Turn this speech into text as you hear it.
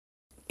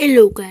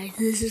Hello guys,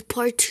 this is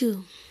part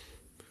 2.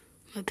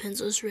 My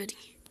pencil's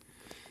ready.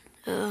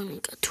 I only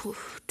got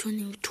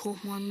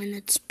 12 more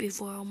minutes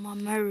before my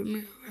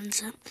memory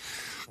runs out.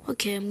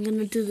 Okay, I'm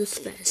gonna do this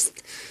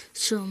fast.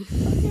 So,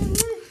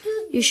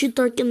 you should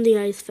darken the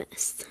eyes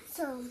fast.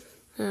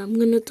 I'm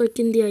gonna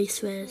darken the eyes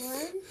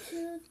fast.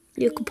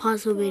 You can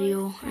pause the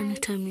video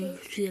anytime you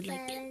feel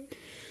like it.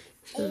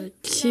 So,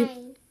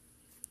 and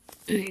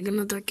you're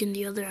gonna darken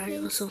the other eye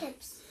also.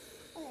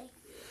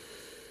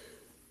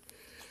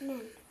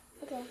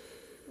 Okay.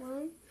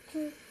 1,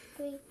 2,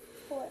 3,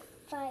 4,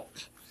 5,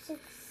 6,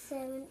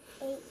 7,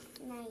 8,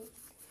 9.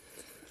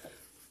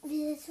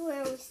 Okay. This is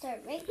where we start,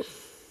 right?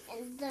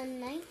 And then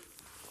 9.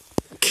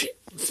 Okay,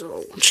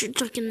 so once you're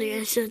darking the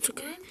eyes, that's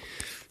okay.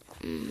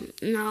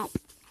 Now,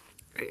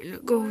 we're gonna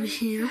go over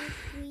here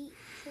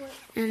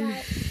and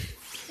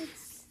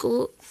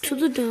go to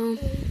the down.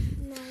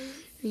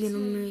 You're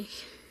gonna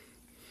make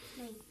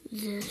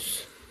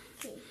this.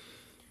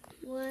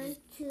 1,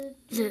 2,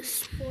 3,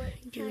 this. 4,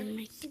 You're gonna 5,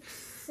 make 6,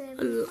 a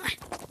 7,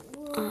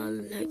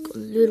 line, like a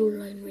little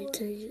line right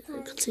there. You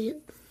can see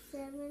it.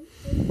 7,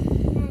 8,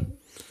 9.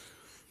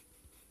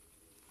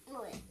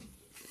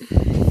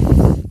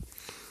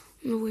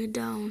 On the way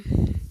down,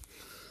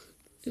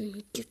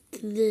 and get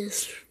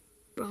this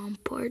brown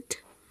part.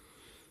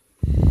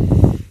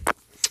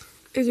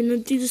 You're gonna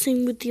do the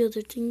same with the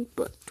other thing,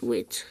 but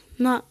wait,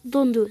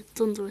 don't do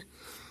it.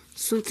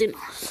 Something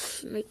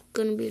else, like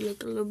gonna be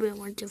like a little bit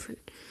more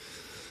different.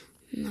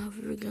 Now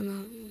we're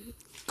gonna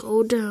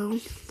go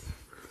down.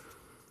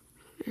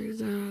 We're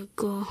gonna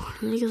go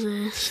like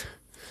this,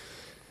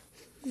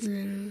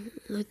 then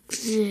like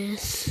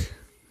this,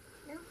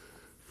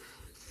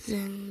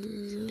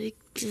 then like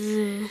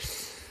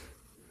this.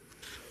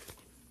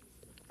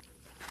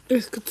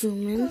 You could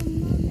zoom in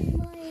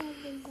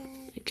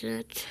like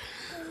that,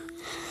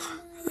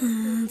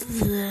 and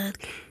then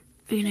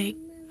we're gonna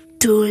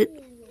do it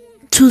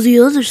to the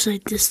other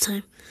side this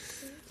time.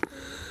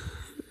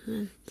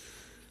 Then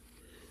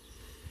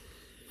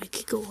make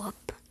it go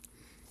up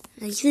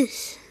like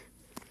this.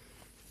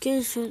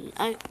 Okay, so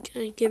I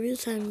give you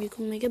time. You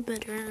can make it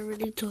better. I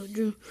already told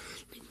you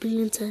like a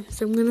billion times.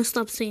 So I'm gonna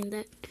stop saying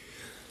that.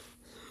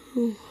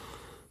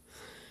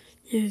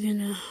 You're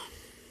gonna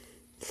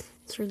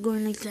start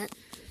going like that.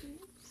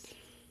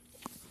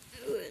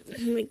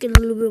 Make it a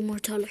little bit more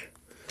taller,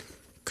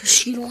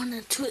 cause you don't want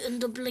it to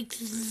end up like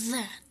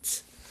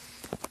that.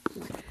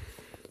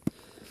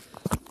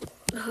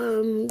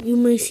 You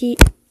may see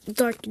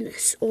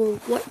darkness or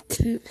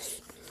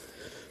whiteness.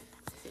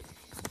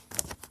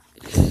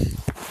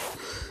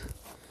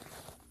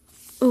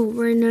 Oh,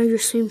 right now you're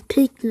seeing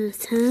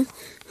pinkness,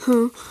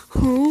 huh?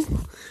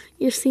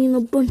 You're seeing a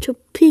bunch of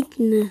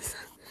pinkness.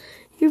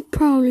 You're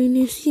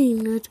probably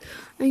seeing that,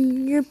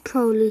 and you're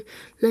probably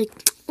like,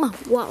 oh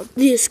wow,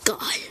 this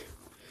guy.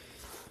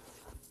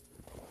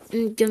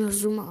 I'm gonna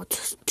zoom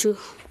out too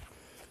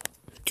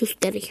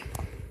steady.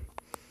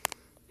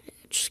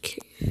 Just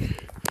kidding.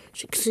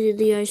 As you can see,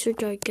 the eyes are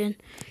darkened.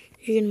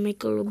 You're gonna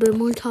make it a little bit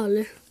more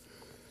taller.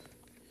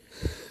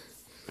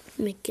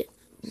 Make it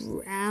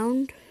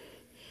round.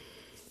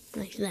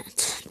 Like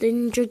that.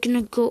 Then you're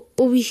gonna go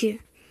over here.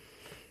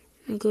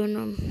 You're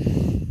gonna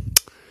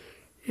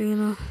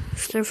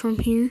start from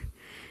here.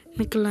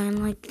 Make a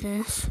line like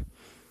this.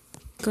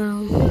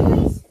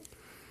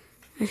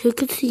 As you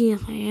can see,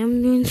 I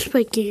am doing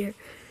spiky here.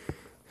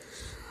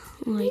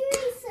 Like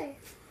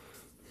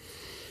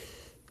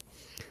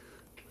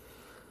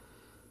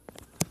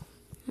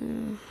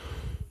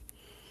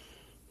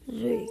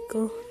there you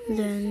go.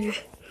 Then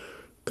you're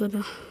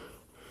gonna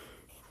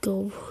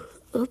go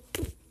up.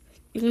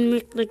 You're gonna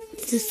make like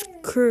this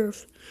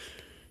curve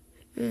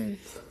and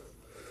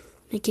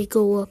make it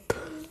go up.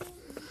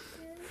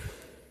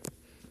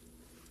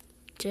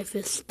 Jeff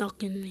is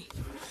stalking me.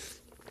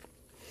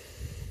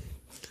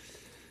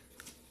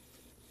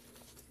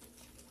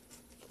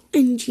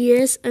 And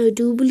yes, I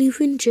do believe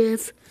in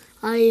Jeff.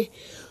 I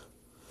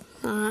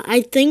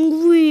think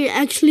we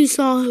actually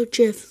saw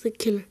Jeff the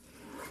killer.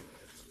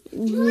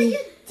 No, you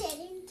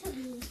didn't to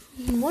me.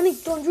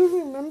 Monique, don't you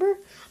remember?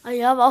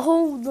 Allá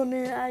abajo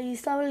donde ahí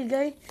estaba el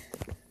guy,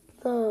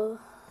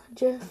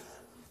 Jeff.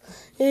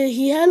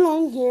 He had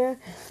long hair.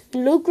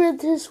 Look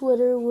at his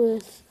sweater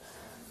with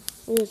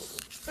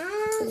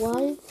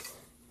white.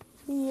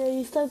 Y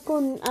ahí está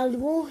con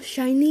algo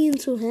shiny en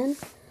su hand.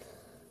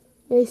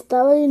 Y ahí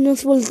estaba y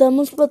nos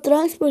voltamos para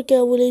atrás porque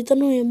la abuelita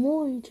nos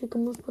llamó y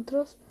checamos para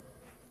atrás.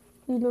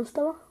 Y no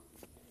estaba.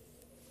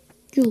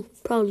 You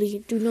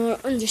probably do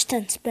not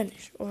understand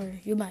Spanish, or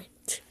you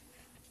might.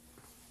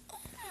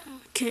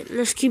 Okay,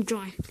 let's keep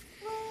drawing.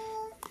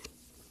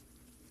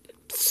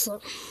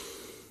 So,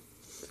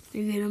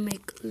 you're gonna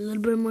make a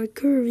little bit more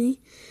curvy,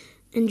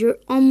 and you're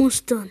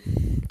almost done.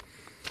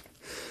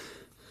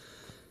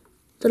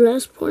 The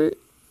last part,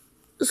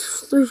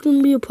 there's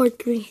gonna be a part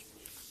 3,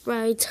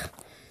 right?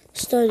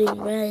 Starting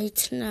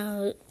right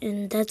now,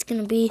 and that's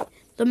gonna be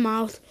the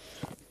mouth.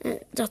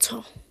 That's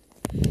all.